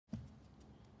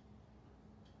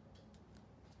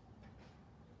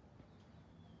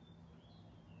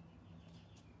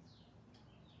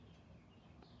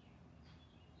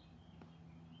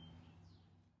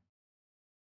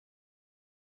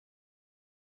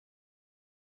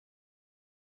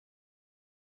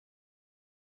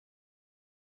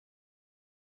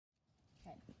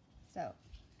So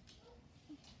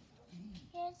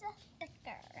here's a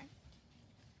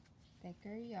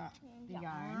thicker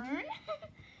yarn,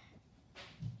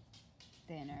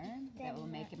 thinner. That will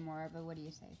make it more of a, what do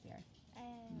you say, Sarah?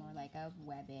 More like a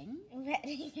webbing.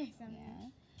 Webbing or something. Yeah.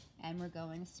 And we're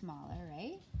going smaller,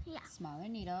 right? Yeah. Smaller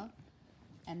needle,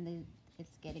 and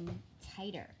it's getting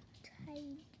tighter.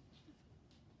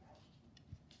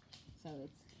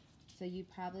 So you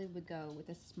probably would go with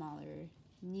a smaller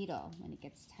needle when it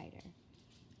gets tighter.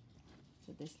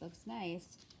 So this looks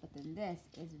nice, but then this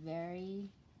is very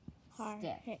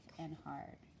stiff and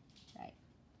hard, right?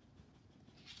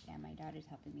 Yeah, my daughter's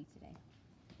helping me today.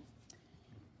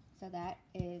 So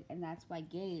that's why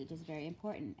gauge is very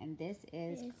important. And this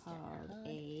is called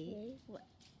a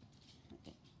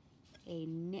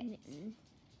knit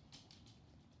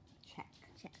check.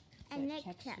 A knit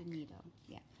checks check. your needle.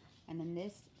 Yeah. And then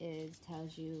this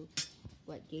tells you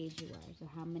what gauge you are. So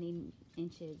how many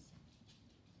stitches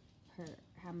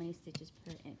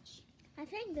per inch. I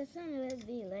think this one would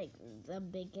be like the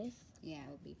biggest. Yeah, it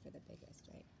would be for the biggest,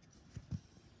 right?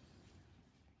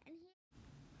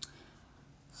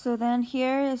 So then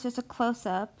here is just a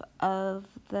close-up of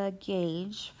the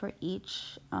gauge for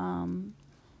each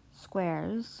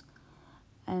squares.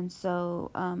 And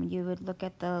so you would look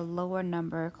at the lower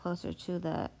number closer to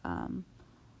the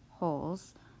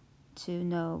holes to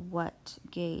know what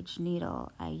gauge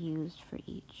needle I used for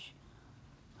each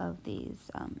of these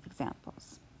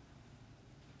examples.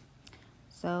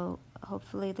 So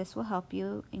hopefully this will help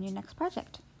you in your next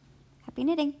project. Happy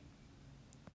knitting!